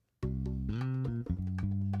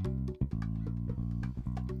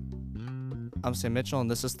I'm Sam Mitchell,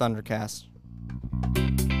 and this is Thundercast.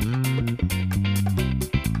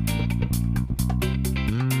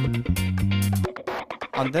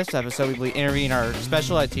 On this episode, we'll be interviewing our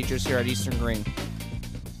special ed teachers here at Eastern Green.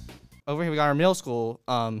 Over here, we got our middle school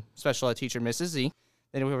special ed teacher, Mrs. Z.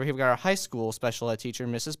 Then over here, we got our high school special ed teacher,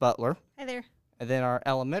 Mrs. Butler. Hi there. And then our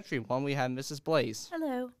elementary one, we have Mrs. Blaze.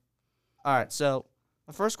 Hello. All right, so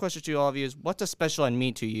the first question to all of you is, what does special ed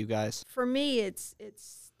mean to you guys? For me, it's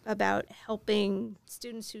about helping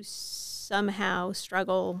students who somehow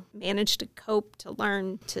struggle, manage to cope, to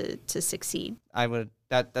learn, to succeed.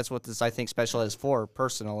 That's what I think special ed is for,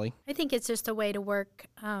 personally. I think it's just a way to work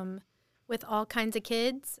with all kinds of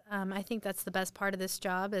kids. I think that's the best part of this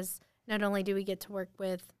job is not only do we get to work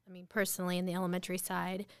with, personally in the elementary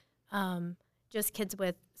side, just kids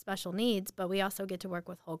with special needs, but we also get to work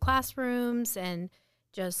with whole classrooms and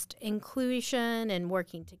just inclusion and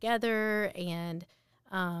working together and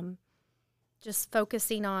just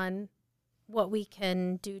focusing on what we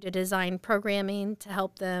can do to design programming to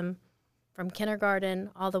help them from kindergarten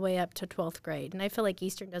all the way up to 12th grade. And I feel like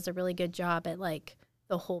Eastern does a really good job at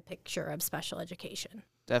the whole picture of special education.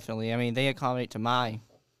 Definitely. They accommodate to my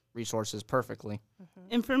resources perfectly. Mm-hmm.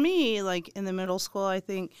 And for me, in the middle school, I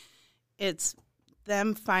think it's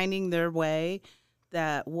them finding their way,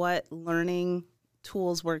 that what learning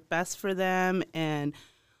tools work best for them and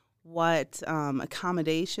what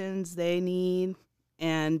accommodations they need,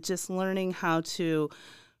 and just learning how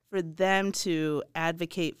for them to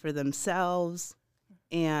advocate for themselves.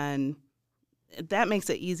 And that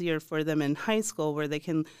makes it easier for them in high school, where they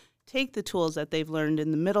can take the tools that they've learned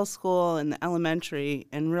in the middle school and the elementary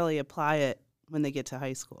and really apply it when they get to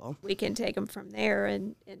high school. We can take them from there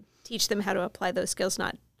and teach them how to apply those skills,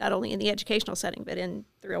 not only in the educational setting, but in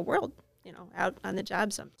the real world, out on the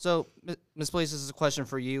job. So, Ms. Blaze, this is a question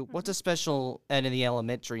for you. What does special ed in the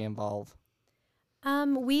elementary involve?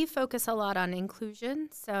 We focus a lot on inclusion,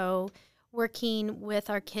 so working with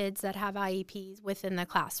our kids that have IEPs within the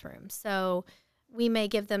classroom. So we may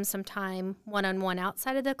give them some time one-on-one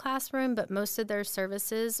outside of the classroom, but most of their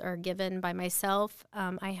services are given by myself.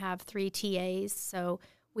 I have 3 TAs, so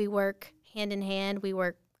we work hand in hand. We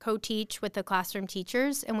work co-teach with the classroom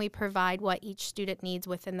teachers, and we provide what each student needs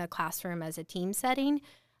within the classroom as a team setting.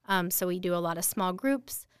 So we do a lot of small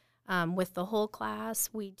groups with the whole class.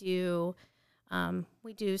 We do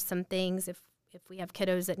some things if we have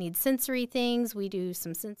kiddos that need sensory things, we do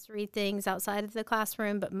some sensory things outside of the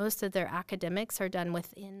classroom, but most of their academics are done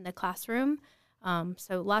within the classroom.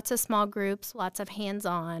 So lots of small groups, lots of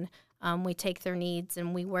hands-on. We take their needs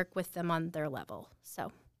and we work with them on their level.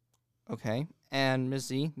 Okay. And Ms.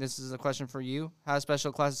 Z, this is a question for you. How do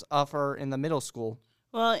special classes offer in the middle school?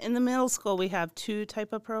 Well, in the middle school, we have 2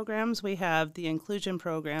 type of programs. We have the inclusion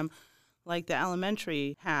program like the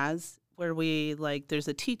elementary has, where there's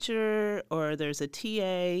a teacher or there's a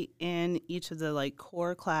TA in each of the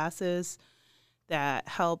core classes that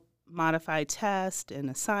help modify tests and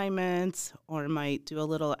assignments, or might do a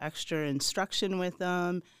little extra instruction with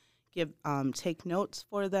them, take notes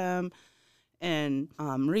for them, and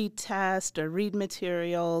read tests or read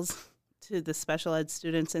materials to the special ed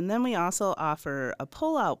students. And then we also offer a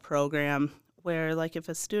pull-out program where if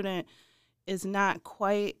a student is not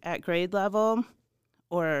quite at grade level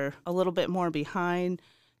or a little bit more behind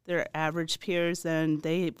their average peers, then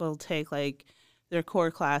they will take their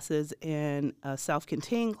core classes in a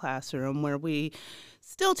self-contained classroom where we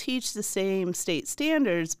still teach the same state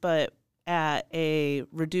standards, but at a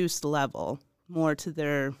reduced level, more to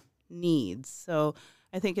their needs. So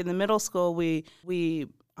I think in the middle school, we maybe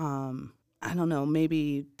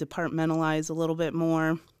departmentalize a little bit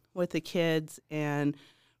more with the kids and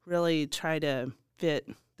really try to fit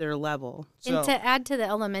their level. And to add to the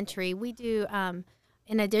elementary, we do,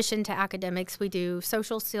 in addition to academics, we do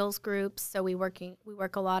social skills groups. So we work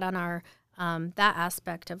a lot on our that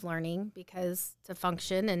aspect of learning, because to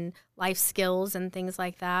function and life skills and things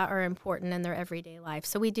like that are important in their everyday life.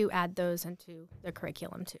 So we do add those into the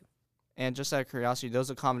curriculum too. And just out of curiosity, those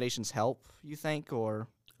accommodations help, you think, or?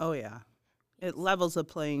 Oh, yeah. It levels the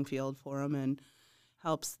playing field for them and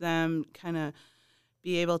helps them kind of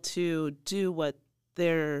be able to do what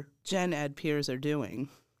their gen ed peers are doing.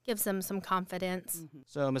 Gives them some confidence. Mm-hmm.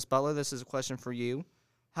 So, Ms. Butler, this is a question for you.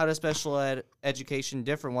 How does special ed education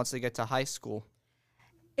differ once they get to high school?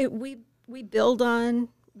 We build on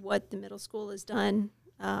what the middle school has done.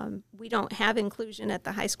 We don't have inclusion at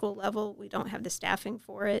the high school level. We don't have the staffing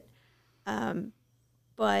for it.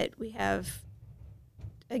 But we have,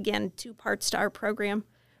 again, 2 parts to our program.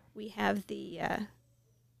 We have the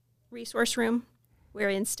resource room, where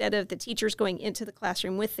instead of the teachers going into the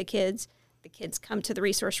classroom with the kids, the kids come to the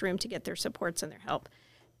resource room to get their supports and their help.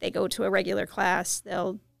 They go to a regular class,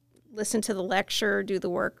 they'll listen to the lecture, do the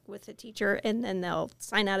work with the teacher, and then they'll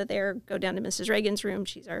sign out of there, go down to Mrs. Reagan's room.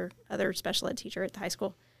 She's our other special ed teacher at the high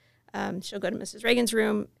school. She'll go to Mrs. Reagan's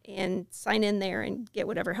room and sign in there and get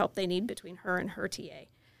whatever help they need between her and her TA.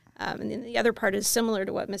 And then the other part is similar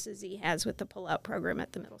to what Mrs. Z has with the pull-out program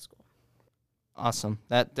at the middle school. Awesome.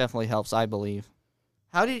 That definitely helps, I believe.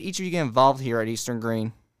 How did each of you get involved here at Eastern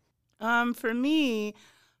Green? For me,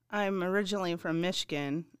 I'm originally from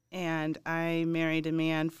Michigan, and I married a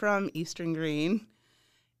man from Eastern Green.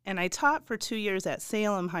 And I taught for 2 years at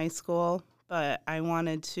Salem High School, but I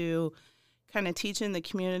wanted to kind of teach in the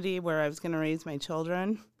community where I was going to raise my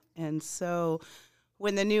children. And so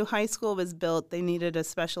when the new high school was built, they needed a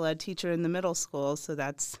special ed teacher in the middle school, so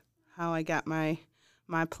that's how I got my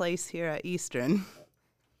place here at Eastern.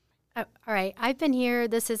 All right. I've been here.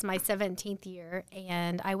 This is my 17th year,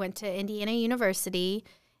 and I went to Indiana University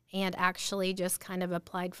and actually just kind of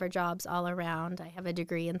applied for jobs all around. I have a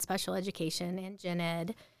degree in special education and gen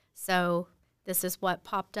ed, so this is what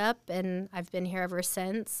popped up, and I've been here ever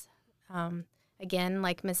since. Again,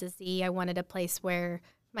 like Mrs. Z, I wanted a place where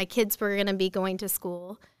my kids were going to be going to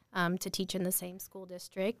school to teach in the same school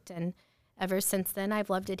district, and ever since then, I've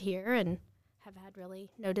loved it here and have had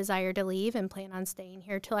really no desire to leave and plan on staying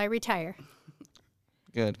here till I retire.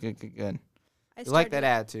 Good. You like that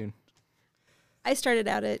attitude. I started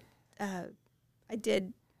out at, I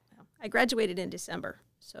graduated in December,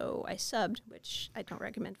 so I subbed, which I don't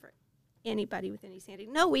recommend for anybody with any sanity.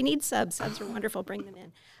 No, we need subs. Subs are wonderful. Bring them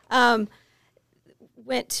in.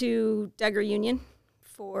 Went to Duggar Union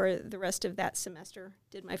for the rest of that semester,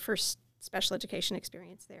 did my first special education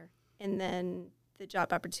experience there, and then the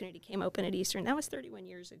job opportunity came open at Eastern. That was 31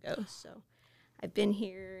 years ago, so I've been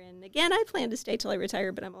here, and again, I plan to stay till I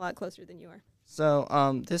retire, but I'm a lot closer than you are.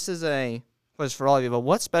 So this is a question for all of you, but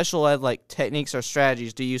what special ed techniques or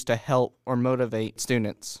strategies do you use to help or motivate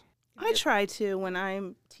students? I try to, when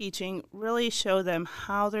I'm teaching, really show them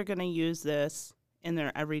how they're going to use this in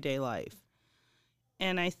their everyday life.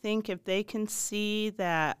 And I think if they can see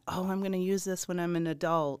that, I'm going to use this when I'm an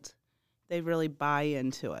adult, they really buy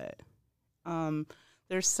into it.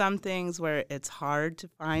 There's some things where it's hard to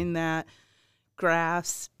find that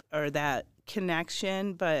grasp or that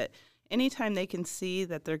connection, but anytime they can see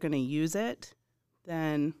that they're going to use it,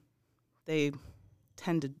 then they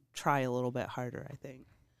tend to try a little bit harder, I think.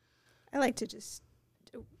 I like to just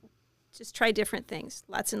try different things,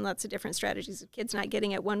 lots and lots of different strategies. If kids not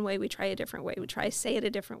getting it one way, we try a different way. We try to say it a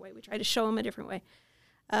different way. We try to show them a different way.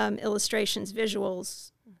 Illustrations,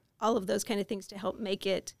 visuals, all of those kind of things to help make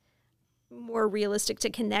it more realistic to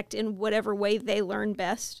connect in whatever way they learn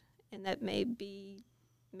best. And that may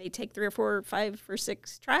take 3 or 4 or 5 or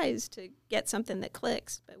 6 tries to get something that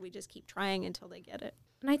clicks, but we just keep trying until they get it.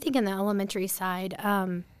 And I think in the elementary side,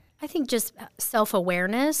 I think just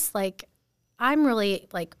self-awareness, I'm really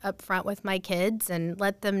upfront with my kids and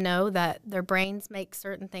let them know that their brains make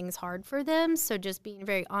certain things hard for them. So just being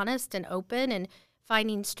very honest and open and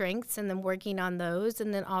finding strengths and then working on those,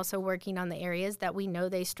 and then also working on the areas that we know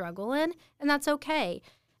they struggle in, and that's okay.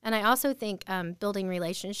 And I also think building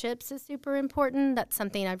relationships is super important. That's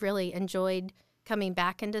something I've really enjoyed coming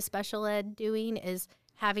back into special ed doing, is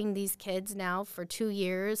having these kids now for 2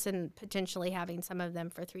 years and potentially having some of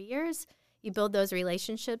them for 3 years. You build those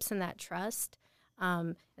relationships and that trust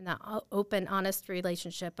and that open, honest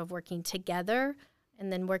relationship of working together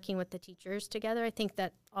and then working with the teachers together. I think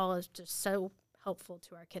that all is just so helpful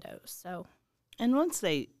to our kiddos. So, and once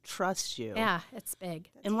they trust you. Yeah, it's big.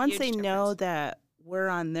 And once they know that we're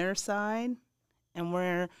on their side and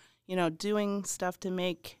we're, doing stuff to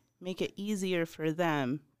make it easier for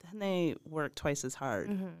them, then they work twice as hard.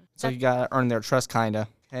 Mm-hmm. So you got to earn their trust, kind of.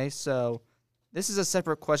 Okay, so this is a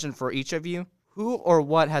separate question for each of you. Who or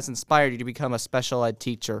what has inspired you to become a special ed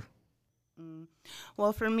teacher?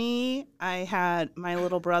 Well, for me, my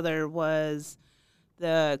little brother was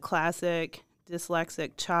the classic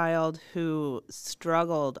dyslexic child who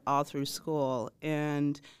struggled all through school.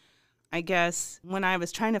 And I guess when I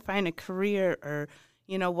was trying to find a career or,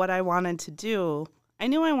 what I wanted to do, I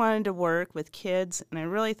knew I wanted to work with kids, and I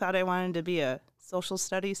really thought I wanted to be a social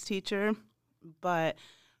studies teacher. But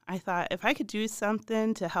I thought if I could do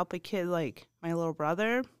something to help a kid like my little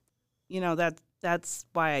brother, that's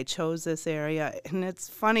why I chose this area. And it's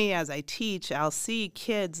funny, as I teach, I'll see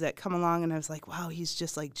kids that come along and I was like, wow, he's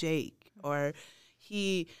just like Jake, or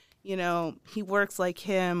he works like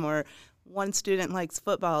him, or one student likes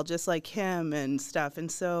football just like him and stuff.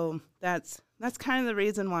 And so that's kind of the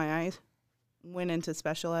reason why I went into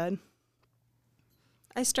special ed.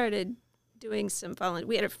 I started doing some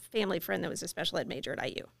we had a family friend that was a special ed major at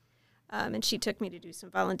IU, and she took me to do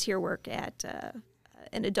some volunteer work at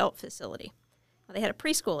an adult facility. Well, they had a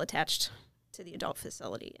preschool attached to the adult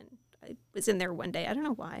facility, and I was in there one day. I don't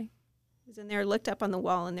know why. I was in there, looked up on the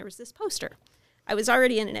wall, and there was this poster. I was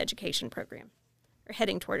already in an education program, or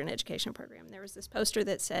heading toward an education program. There was this poster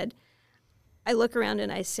that said, I look around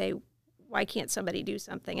and I say, why can't somebody do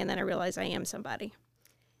something? And then I realize I am somebody.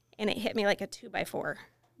 And it hit me like a 2x4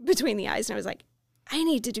 between the eyes. And I was like, I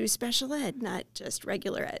need to do special ed, not just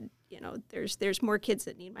regular ed. You know, there's more kids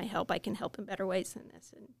that need my help. I can help in better ways than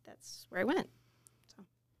this. And that's where I went. So.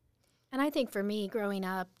 And I think for me growing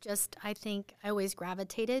up, I think I always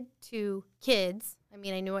gravitated to kids. I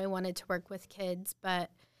mean, I knew I wanted to work with kids,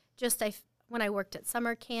 but when I worked at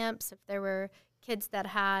summer camps, if there were kids that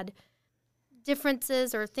had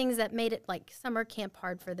differences or things that made it like summer camp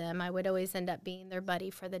hard for them, I would always end up being their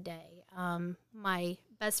buddy for the day. My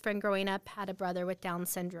best friend growing up had a brother with Down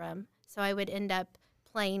syndrome, so I would end up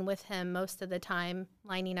playing with him most of the time,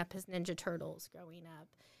 lining up his Ninja Turtles growing up.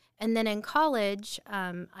 And then in college,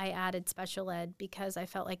 I added special ed because I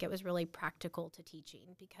felt like it was really practical to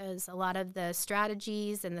teaching, because a lot of the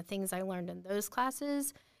strategies and the things I learned in those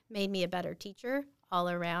classes made me a better teacher all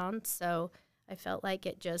around. So I felt like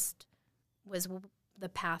it just was the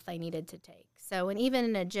path I needed to take. So, and even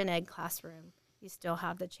in a gen ed classroom, you still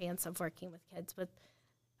have the chance of working with kids with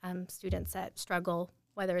students that struggle,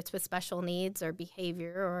 whether it's with special needs or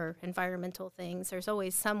behavior or environmental things. There's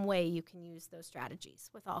always some way you can use those strategies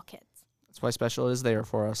with all kids. That's why special ed is there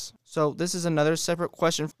for us. So this is another separate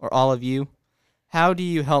question for all of you. How do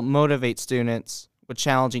you help motivate students with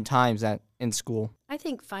challenging times in school? I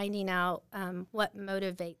think finding out what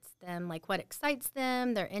motivates them, like what excites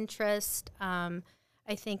them, their interest.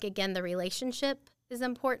 I think, again, the relationship is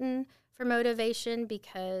important for motivation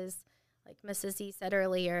because, like Mrs. Z said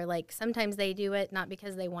earlier, like sometimes they do it not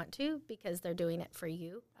because they want to, because they're doing it for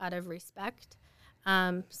you out of respect.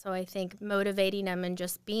 So I think motivating them and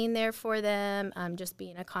just being there for them, just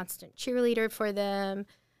being a constant cheerleader for them,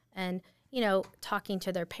 and talking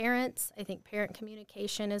to their parents. I think parent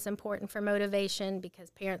communication is important for motivation because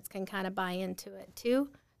parents can kind of buy into it too.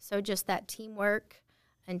 So just that teamwork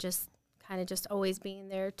and just always being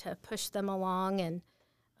there to push them along and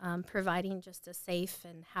providing just a safe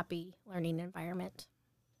and happy learning environment.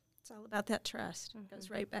 It's all about that trust. It goes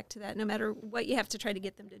right back to that. No matter what you have to try to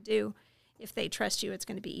get them to do, if they trust you, it's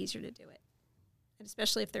going to be easier to do it. And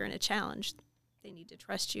especially if they're in a challenge, they need to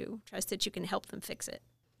trust you, trust that you can help them fix it.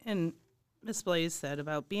 And Ms. Blaze said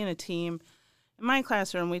about being a team. In my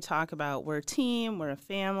classroom, we talk about we're a team, we're a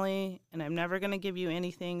family, and I'm never going to give you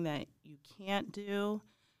anything that you can't do.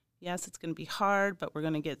 Yes, it's going to be hard, but we're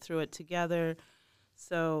going to get through it together.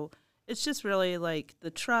 So it's just really like the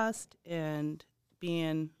trust and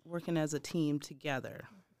working as a team together.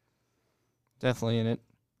 Definitely in it.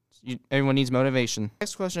 Everyone needs motivation.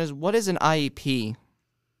 Next question is, what is an IEP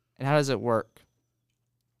and how does it work?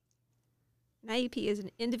 An IEP is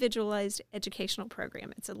an individualized educational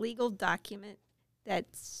program. It's a legal document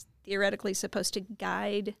that's theoretically supposed to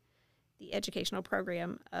guide the educational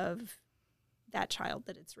program of that child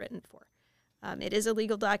that it's written for. It is a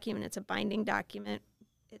legal document. It's a binding document.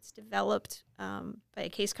 It's developed by a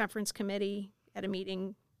case conference committee at a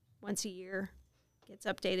meeting once a year. Gets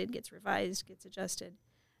updated, gets revised, gets adjusted.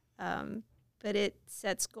 But it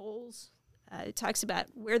sets goals. It talks about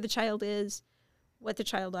where the child is, what the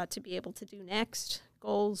child ought to be able to do next,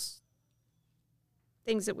 goals,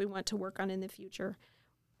 things that we want to work on in the future.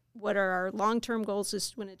 What are our long-term goals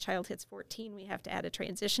is when a child hits 14, we have to add a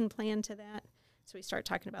transition plan to that. So we start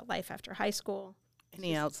talking about life after high school.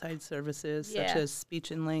 Any outside services such as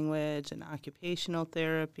speech and language and occupational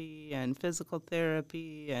therapy and physical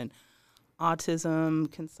therapy and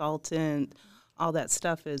autism consultant, all that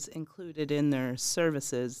stuff is included in their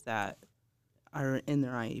services that are in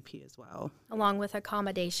their IEP as well. Along with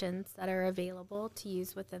accommodations that are available to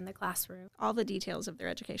use within the classroom. All the details of their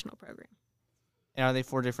educational program. And are they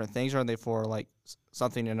for different things or are they for like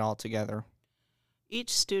something and all together?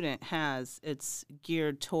 Each student it's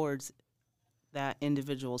geared towards that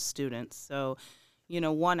individual student. So,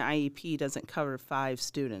 one IEP doesn't cover 5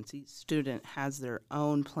 students. Each student has their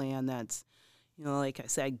own plan that's, like I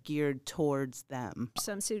said, geared towards them.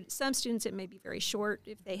 Some students, it may be very short.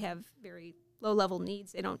 If they have very low-level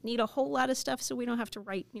needs, they don't need a whole lot of stuff, so we don't have to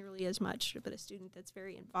write nearly as much. But a student that's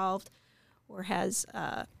very involved or has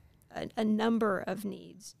a number of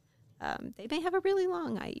needs, they may have a really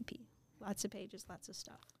long IEP. Lots of pages, lots of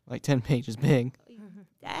stuff. Like 10 pages big.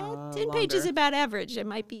 10 pages about average. It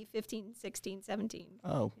might be 15, 16, 17.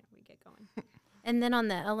 Oh. We get going. And then on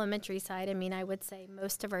the elementary side, I mean, I would say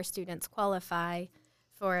most of our students qualify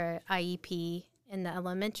for IEP in the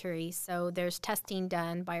elementary. So there's testing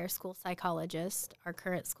done by our school psychologist. Our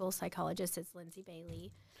current school psychologist is Lindsay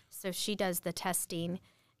Bailey. So she does the testing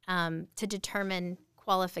to determine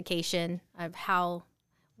qualification of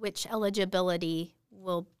which eligibility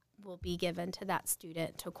will be given to that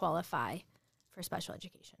student to qualify for special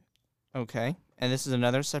education. Okay. And this is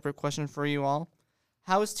another separate question for you all.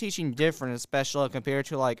 How is teaching different in special ed compared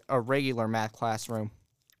to like a regular math classroom?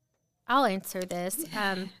 I'll answer this.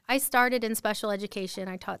 I started in special education.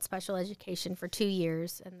 I taught special education for 2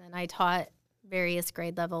 years, and then I taught various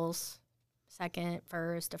grade levels, second,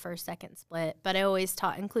 first, a first, second split. But I always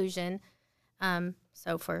taught inclusion,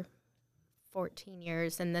 so for 14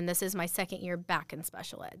 years, and then this is my second year back in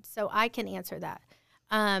special ed. So I can answer that.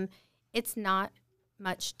 It's not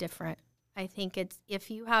much different. I think it's if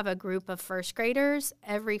you have a group of first graders,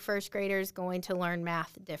 every first grader is going to learn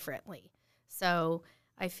math differently. So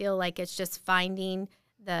I feel like it's just finding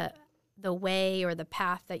the way or the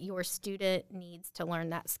path that your student needs to learn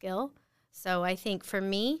that skill. So I think for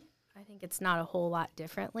me, I think it's not a whole lot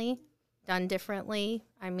done differently.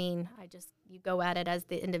 I mean, you go at it as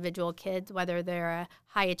the individual kids, whether they're a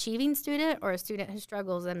high achieving student or a student who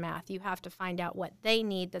struggles in math. You have to find out what they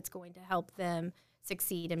need that's going to help them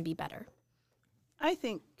succeed and be better. I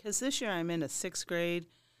think because this year I'm in a 6th grade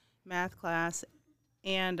math class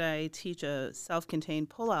and I teach a self-contained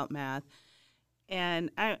pull-out math,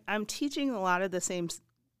 and I'm teaching a lot of the same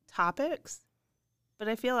topics, but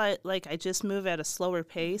I feel like I just move at a slower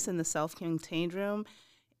pace in the self-contained room.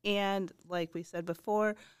 And like we said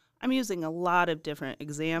before, I'm using a lot of different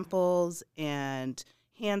examples and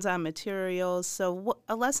hands-on materials. So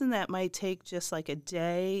a lesson that might take just like a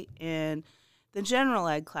day in the general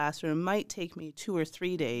ed classroom might take me 2 or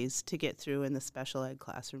 3 days to get through in the special ed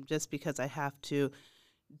classroom, just because I have to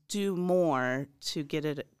do more to get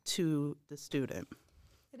it to the student.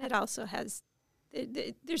 And it also has,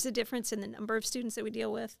 there's a difference in the number of students that we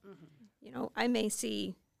deal with. Mm-hmm. You know, I may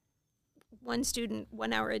see one student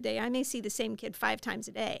 1 hour a day. I may see the same kid 5 times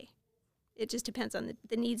a day. It just depends on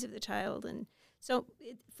the needs of the child. And so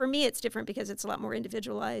for me, it's different because it's a lot more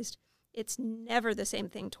individualized. It's never the same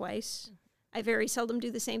thing twice. Mm-hmm. I very seldom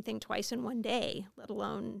do the same thing twice in one day, let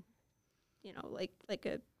alone, you know, like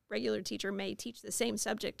a regular teacher may teach the same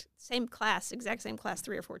subject, exact same class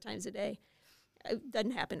 3 or 4 times a day. It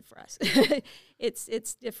doesn't happen for us.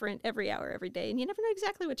 It's different every hour, every day, and you never know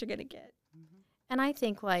exactly what you're going to get. Mm-hmm. And I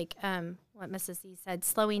think like what Mrs. Z said,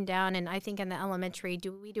 slowing down, and I think in the elementary,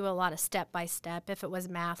 we do a lot of step-by-step. If it was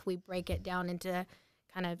math, we break it down into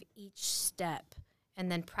kind of each step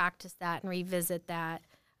and then practice that and revisit that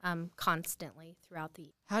constantly throughout the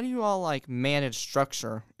year. How do you all like manage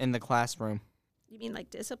structure in the classroom? You mean like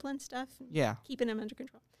discipline stuff? Yeah. Keeping them under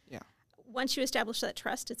control? Yeah. Once you establish that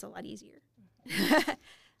trust, it's a lot easier.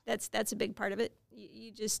 That's a big part of it.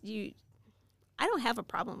 I don't have a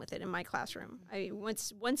problem with it in my classroom.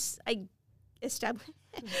 Once I establish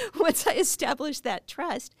that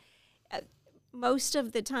trust, most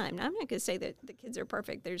of the time, now I'm not going to say that the kids are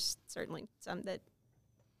perfect. There's certainly some that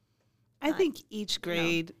I think each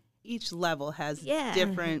grade, each level has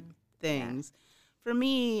different things. Yeah. For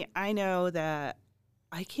me, I know that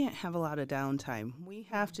I can't have a lot of downtime. We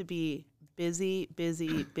have to be busy,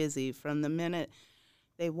 busy, busy from the minute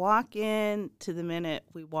they walk in to the minute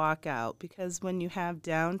we walk out, because when you have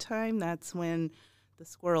downtime, that's when the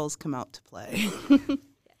squirrels come out to play.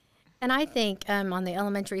 And I think on the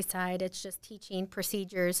elementary side, it's just teaching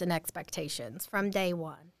procedures and expectations from day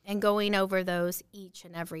one and going over those each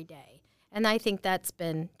and every day. And I think that's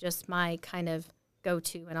been just my kind of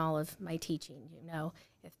go-to in all of my teaching. You know,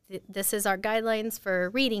 if this is our guidelines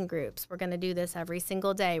for reading groups, we're going to do this every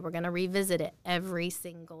single day. We're going to revisit it every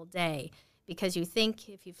single day, because you think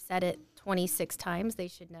if you've said it 26 times, they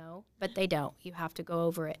should know, but they don't. You have to go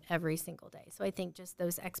over it every single day. So I think just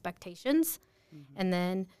those expectations, and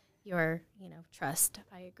then your, trust.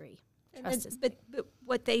 I agree. Trust is but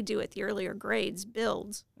what they do at the earlier grades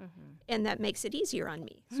builds, and that makes it easier on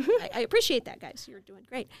me. So I appreciate that, guys. You're doing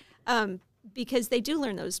great. Because they do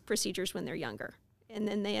learn those procedures when they're younger, and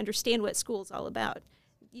then they understand what school's all about.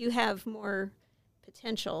 You have more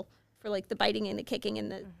potential for like the biting and the kicking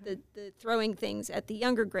and the throwing things at the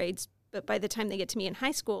younger grades, but by the time they get to me in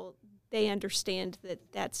high school, they understand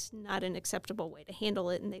that that's not an acceptable way to handle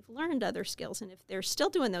it, and they've learned other skills. And if they're still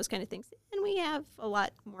doing those kind of things, then we have a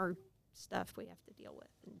lot more stuff we have to deal with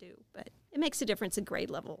and do. But it makes a difference at grade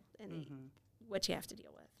level and what you have to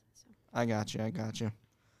deal with. So. I got you.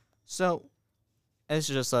 So, this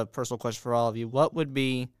is just a personal question for all of you. What would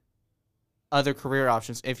be other career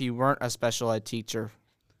options if you weren't a special ed teacher?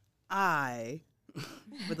 I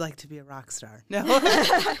would like to be a rock star. No.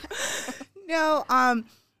 No,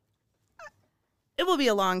 it will be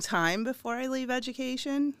a long time before I leave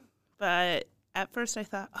education, but at first I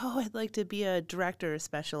thought, oh, I'd like to be a director of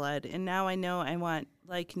special ed, and now I know I want,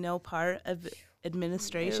 like, no part of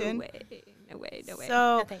administration. No way. No,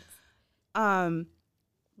 So, thanks.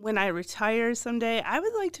 when I retire someday, I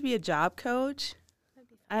would like to be a job coach.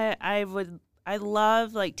 I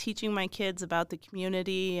love, like, teaching my kids about the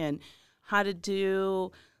community and how to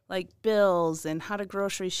do, like, bills and how to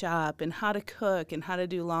grocery shop and how to cook and how to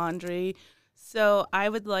do laundry. So I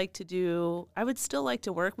would still like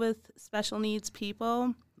to work with special needs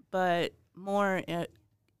people, but more at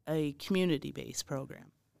a community-based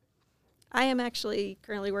program. I am actually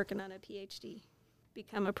currently working on a PhD,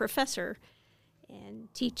 become a professor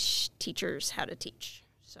and teach teachers how to teach.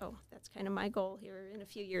 So that's kind of my goal here in a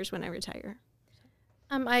few years when I retire.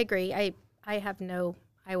 I agree. I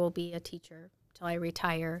will be a teacher till I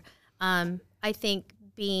retire. I think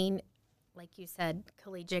being, like you said,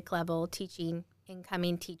 collegiate level, teaching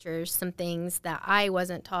incoming teachers some things that I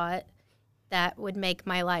wasn't taught that would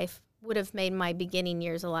have made my beginning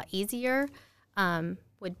years a lot easier,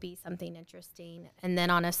 would be something interesting. And then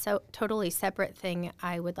on a totally separate thing,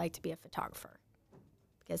 I would like to be a photographer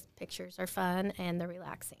because pictures are fun and they're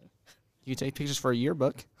relaxing. You take pictures for a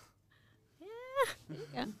yearbook.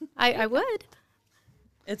 Yeah. I would.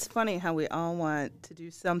 It's funny how we all want to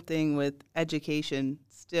do something with education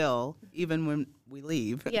still, even when we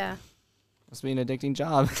leave. Yeah. Must be an addicting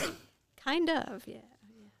job. Kind of, yeah.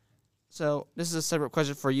 So this is a separate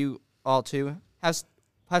question for you all too. Have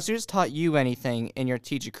students taught you anything in your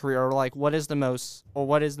teaching career, or like what is the most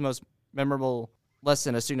memorable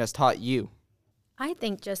lesson a student has taught you? I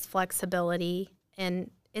think just flexibility,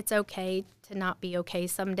 and it's okay to not be okay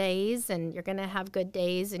some days, and you're going to have good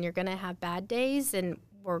days and you're going to have bad days, and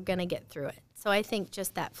we're going to get through it. So I think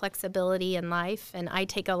just that flexibility in life, and I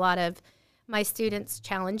take a lot of my students'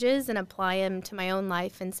 challenges and apply them to my own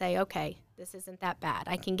life and say, okay, this isn't that bad.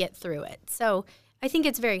 I can get through it. So I think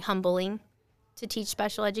it's very humbling to teach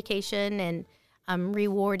special education and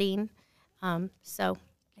rewarding. So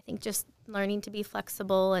I think just learning to be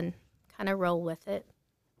flexible and kind of roll with it.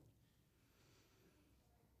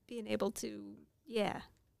 Being able to,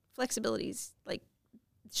 flexibility's like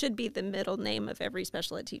should be the middle name of every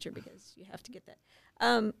special ed teacher because you have to get that.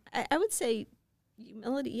 I would say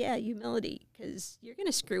humility, because you're going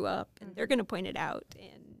to screw up and they're going to point it out,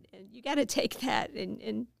 and you got to take that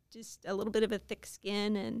and just a little bit of a thick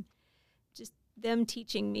skin, and just them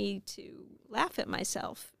teaching me to laugh at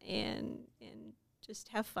myself and just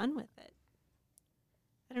have fun with it.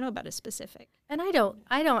 I don't know about a specific. And I don't,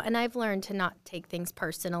 and I've learned to not take things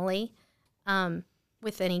personally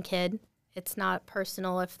with any kid. It's not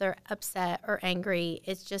personal if they're upset or angry.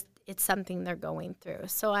 It's something they're going through.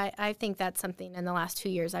 So I think that's something in the last 2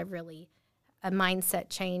 years I've really, a mindset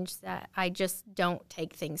change that I just don't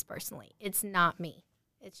take things personally. It's not me.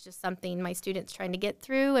 It's just something my students trying to get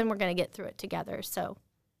through, and we're going to get through it together. So.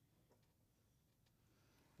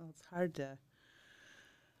 Well, it's hard to.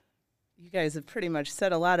 You guys have pretty much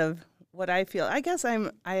said a lot of what I feel. I guess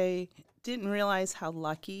I didn't realize how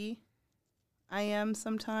lucky I am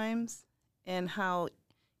sometimes and how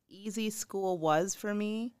easy school was for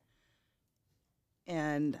me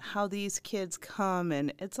and how these kids come,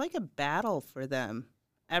 and it's like a battle for them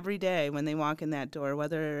every day when they walk in that door,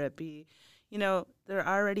 whether it be, they're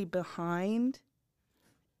already behind,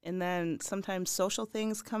 and then sometimes social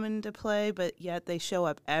things come into play, but yet they show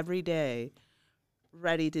up every day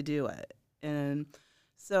ready to do it. And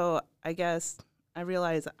so I guess I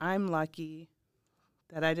realize I'm lucky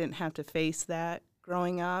that I didn't have to face that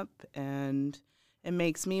growing up, and it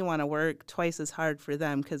makes me want to work twice as hard for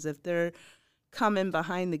them, because if they're coming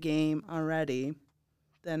behind the game already,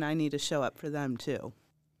 then I need to show up for them too.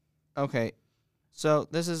 Okay, so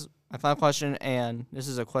this is my final question, and this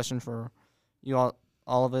is a question for you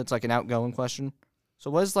all of it. It's like an outgoing question. So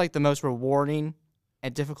what is like the most rewarding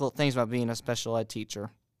and difficult things about being a special ed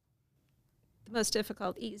teacher? The most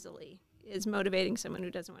difficult easily is motivating someone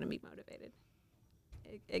who doesn't want to be motivated.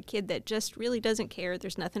 A kid that just really doesn't care.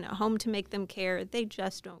 There's nothing at home to make them care. They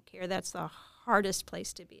just don't care. That's the hardest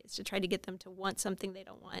place to be, is to try to get them to want something they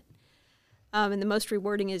don't want. And the most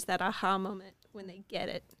rewarding is that aha moment when they get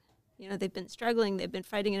it. They've been struggling, they've been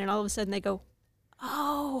fighting, and all of a sudden they go,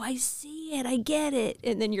 oh, I see it, I get it.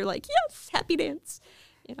 And then you're like, yes, happy dance.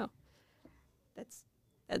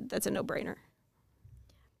 That's a no-brainer.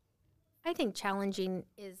 I think challenging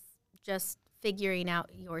is just figuring out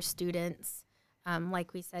your students.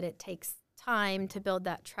 Like we said, it takes time to build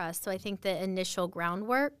that trust. So I think the initial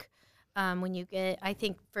groundwork, when you get, I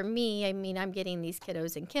think for me, I mean, I'm getting these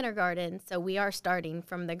kiddos in kindergarten, so we are starting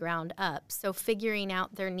from the ground up. So figuring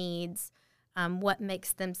out their needs, what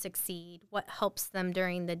makes them succeed, what helps them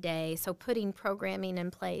during the day. So putting programming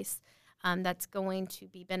in place that's going to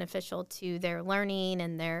be beneficial to their learning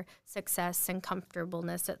and their success and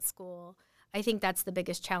comfortableness at school. I think that's the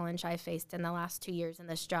biggest challenge I faced in the last 2 years in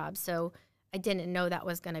this job. So I didn't know that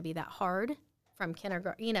was going to be that hard from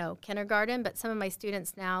kindergarten, but some of my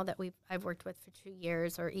students now that I've worked with for 2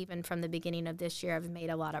 years, or even from the beginning of this year, have made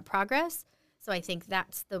a lot of progress. So I think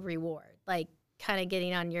that's the reward, like kind of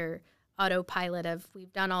getting on your autopilot of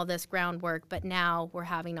we've done all this groundwork, but now we're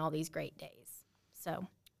having all these great days. So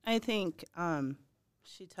I think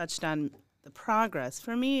she touched on the progress.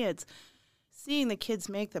 For me, it's seeing the kids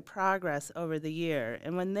make the progress over the year.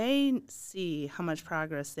 And when they see how much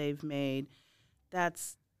progress they've made,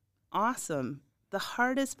 that's awesome. The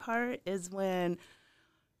hardest part is when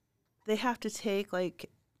they have to take, like,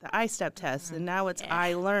 the iStep test, and now it's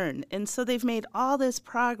iLearn. And so they've made all this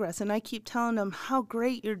progress, and I keep telling them how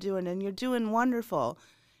great you're doing, and you're doing wonderful.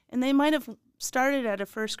 And they might have started at a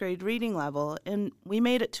first grade reading level, and we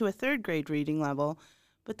made it to a third grade reading level,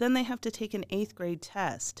 but then they have to take an 8th grade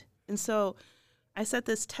test. And so I set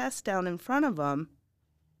this test down in front of them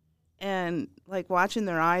and, like, watching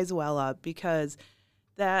their eyes well up because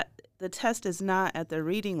the test is not at their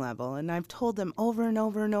reading level. And I've told them over and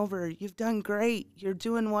over and over, you've done great, you're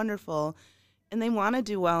doing wonderful. And they want to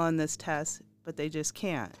do well on this test, but they just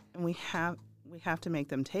can't. And we have to make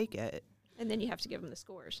them take it. And then you have to give them the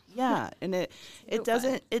scores. Yeah, and it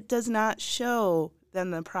does not show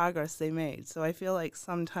them the progress they made. So I feel like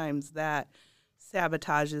sometimes that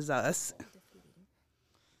sabotages us.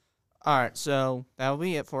 All right, so that'll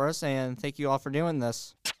be it for us, and thank you all for doing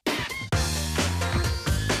this.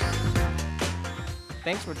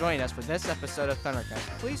 Thanks for joining us for this episode of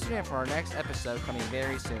Thundercast. Please tune in for our next episode coming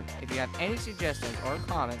very soon. If you have any suggestions or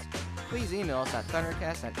comments, please email us at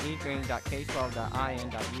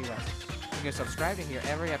thundercast@egreen.k12.in.us. You can subscribe to hear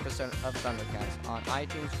every episode of Thundercast on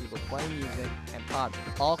iTunes, Google Play Music, and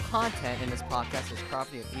Podbean. All content in this podcast is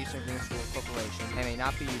property of Eastern Green School Corporation and may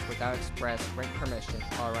not be used without express written permission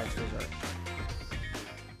or rights reserved.